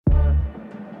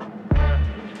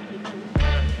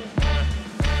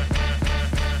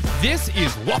This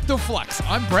is What the Flux.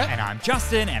 I'm Brett. And I'm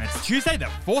Justin, and it's Tuesday, the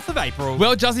 4th of April.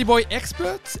 Well, Juzzy Boy,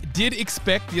 experts did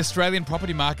expect the Australian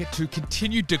property market to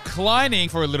continue declining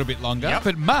for a little bit longer,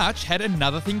 but March had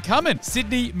another thing coming.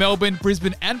 Sydney, Melbourne,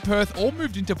 Brisbane, and Perth all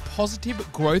moved into positive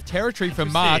growth territory for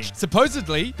March.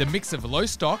 Supposedly, the mix of low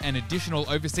stock and additional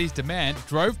overseas demand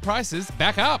drove prices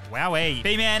back up. Wowee.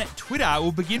 B-Man, Twitter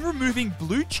will begin removing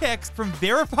blue checks from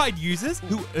verified users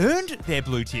who earned their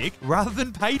blue tick rather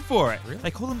than paid for it. Really?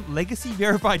 They call them legacy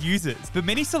verified users. But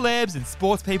many celebs and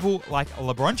sports people like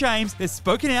LeBron James, they've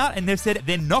spoken out and they've said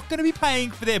they're not going to be paying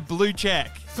for their blue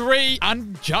check. 3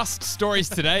 unjust stories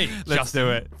today. Let's do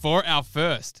it. For our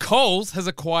first, Coles has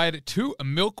acquired 2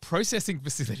 milk processing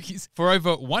facilities for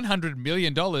over $100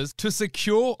 million to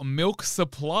secure milk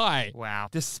supply. Wow.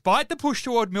 Despite the push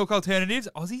toward milk alternatives,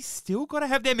 Aussies still got to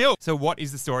have their milk. So what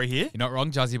is the story here? You're not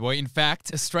wrong, Juzzy Boy. In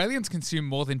fact, Australians consume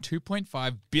more than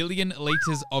 2.5 billion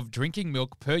litres of drinking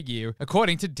milk per year,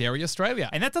 according to Dairy Australia.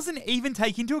 And that doesn't even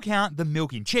take into account the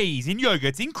milk in cheese, in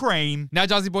yogurts, in cream. Now,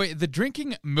 Juzzy Boy, the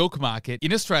drinking milk market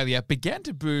in Australia began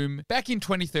to boom back in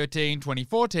 2013,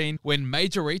 2014, when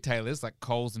major retailers like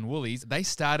Coles and Woolies, they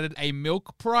started a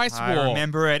milk price war. I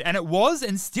remember it. And it was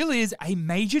and still is a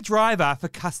major driver for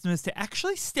customers to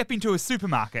actually step into a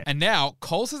supermarket. And now,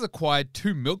 Coles has acquired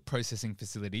 2 milk processing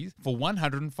facilities for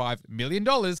 $105 million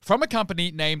from a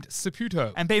company named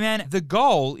Saputo. And B-Man, the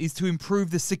goal is to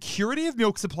improve the security of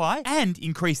milk supply and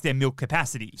increase their milk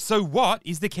capacity. So what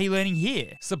is the key learning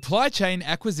here? Supply chain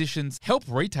acquisitions help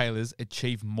retailers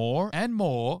achieve more and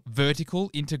more vertical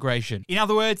integration. In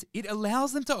other words, it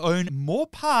allows them to own more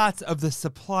parts of the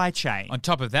supply chain. On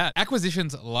top of that,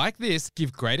 acquisitions like this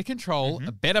give greater control,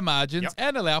 better margins,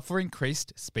 and allow for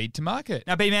increased speed to market.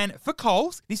 Now, B-Man, for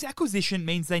Coles, this acquisition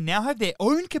means they now have their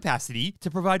own capacity to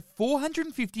provide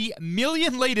 450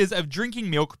 million litres of drinking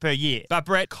milk per year. But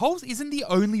Brett, Coles isn't the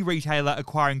only retailer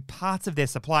acquiring parts of their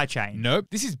supply chain. Nope.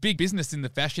 This is big business in the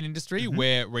fashion industry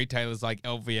where retailers like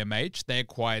LVMH, they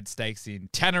acquired stakes in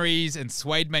tanneries and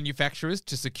suede manufacturers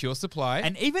to secure supply.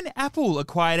 And even Apple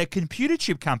acquired a computer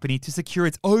chip company to secure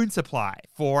its own supply.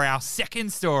 For our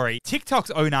second story,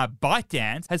 TikTok's owner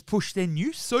ByteDance has pushed their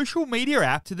new social media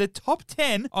app to the top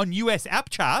 10 on US app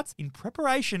charts in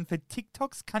preparation for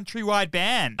TikTok's countrywide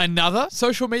ban. Another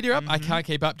social media app? I can't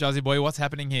keep up, Juzzy Boy. What's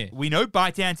happening here? We know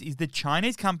ByteDance is the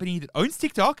Chinese company that owns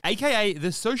TikTok, aka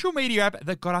the social media app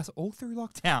that got us all through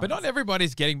lockdown. But not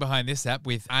everybody's getting behind this app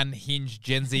with unhinged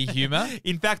Gen Z humor.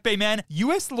 In fact, B-Man,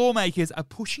 US lawmakers are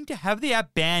pushing to have the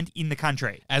app banned in the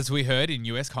country. As we heard in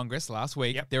US Congress last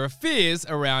week, there are fears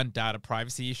around data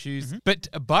privacy issues, but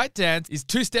ByteDance is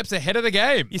 2 steps ahead of the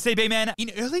game. You see, B-Man,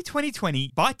 in early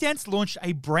 2020, ByteDance launched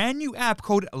a brand new app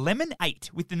called Lemon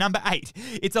 8 with the number 8.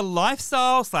 It's a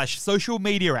lifestyle/social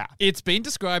media app. It's been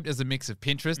described as a mix of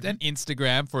Pinterest and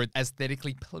Instagram for its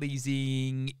aesthetically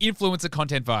pleasing influencer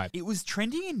content vibe. It was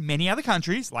trending in many other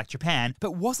countries, like Japan,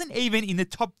 but wasn't even in the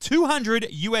top 200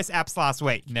 US apps last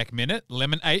week. Next minute,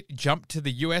 Lemon 8 jumped to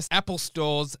the US Apple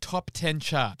Store's top 10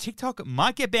 chart. TikTok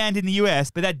might get banned in the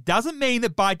US, but that doesn't mean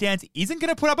that ByteDance isn't going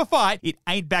to put up a fight. It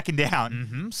ain't backing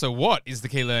down. So what is the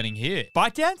key learning here?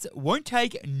 ByteDance won't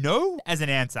take no as an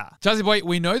answer. Juzzy Boy,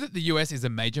 we know that the US is a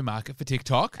major market for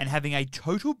TikTok. And having a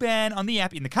total ban on the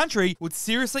app in the country would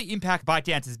seriously impact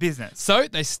ByteDance's business. So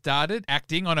they started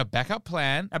acting on a backup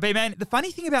plan. Now, B-Man, the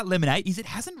funny thing about Lemonade is it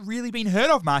hasn't really been heard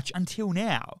of much until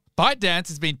now. ByteDance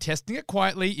has been testing it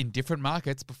quietly in different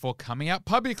markets before coming out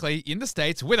publicly in the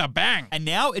States with a bang. And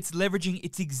now it's leveraging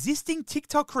its existing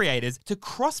TikTok creators to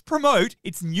cross-promote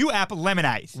its new app,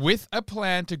 Lemonade. With a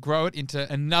plan to grow it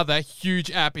into another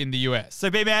huge app in the US. So,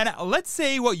 B-Man, let's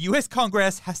see what US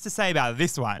Congress has to say about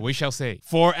this one. We shall see.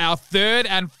 For our third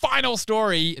and final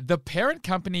story, the parent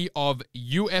company of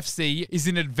UFC is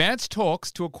in advanced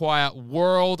talks to acquire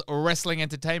World Wrestling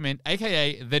Entertainment,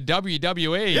 aka the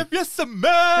WWE. If you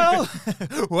smell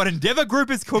what Endeavor Group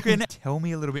is cooking, tell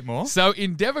me a little bit more. So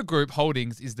Endeavor Group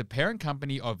Holdings is the parent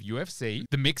company of UFC,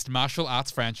 the mixed martial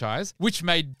arts franchise, which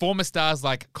made former stars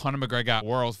like Conor McGregor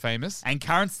world famous. And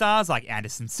current stars like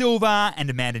Anderson Silva and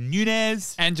Amanda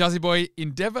Nunes. And Juzzy Boy,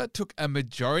 Endeavor took a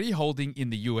majority holding in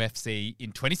the UFC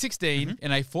in 2016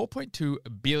 in a $4.2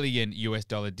 billion US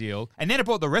deal. And then it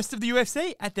bought the rest of the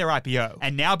UFC at their IPO.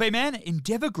 And now, B-Man,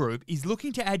 Endeavor Group is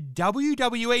looking to add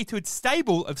WWE to its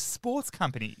stable of sports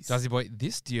companies. companies. Jazzy Boy,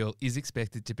 this deal is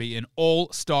expected to be an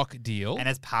all-stock deal. And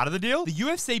as part of the deal, the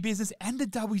UFC business and the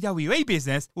WWE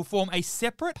business will form a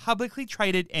separate publicly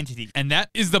traded entity. And that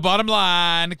is the bottom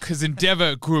line, because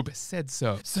Endeavor Group said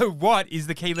so. So what is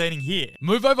the key learning here?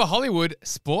 Move over Hollywood,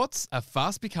 sports are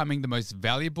fast becoming the most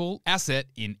valuable asset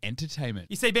in entertainment.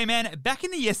 You see, B-Man, back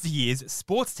in the yesteryears,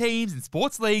 sports teams and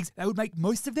sports leagues, they would make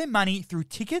most of their money through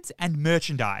tickets and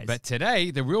merchandise. But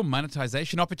today, the real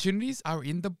monetization opportunities are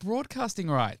in the broadcasting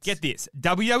rights. Get this,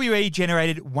 WWE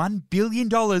generated $1 billion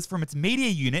from its media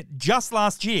unit just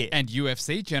last year. And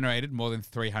UFC generated more than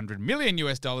 $300 million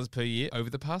per year over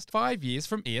the past 5 years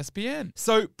from ESPN.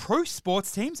 So pro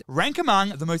sports teams rank among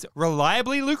the most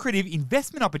reliably lucrative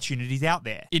investment opportunities out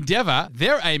there. Endeavor,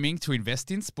 they're aiming to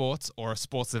invest in sports or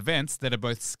sports events that are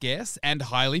both scarce and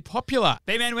highly popular.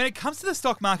 B-Man, when it comes to the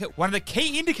stock market, one of the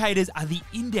key indicators are the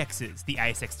indexes, the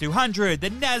ASX 200, the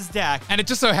NASDAQ. And it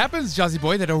just so happens, Jazzy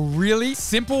Boy, that a really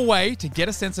simple way to get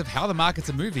a sense of how the markets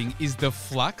are moving is the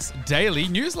Flux Daily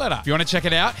Newsletter. If you want to check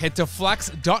it out, head to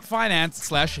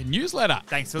flux.finance/newsletter.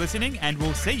 Thanks for listening, and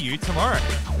we'll see you tomorrow.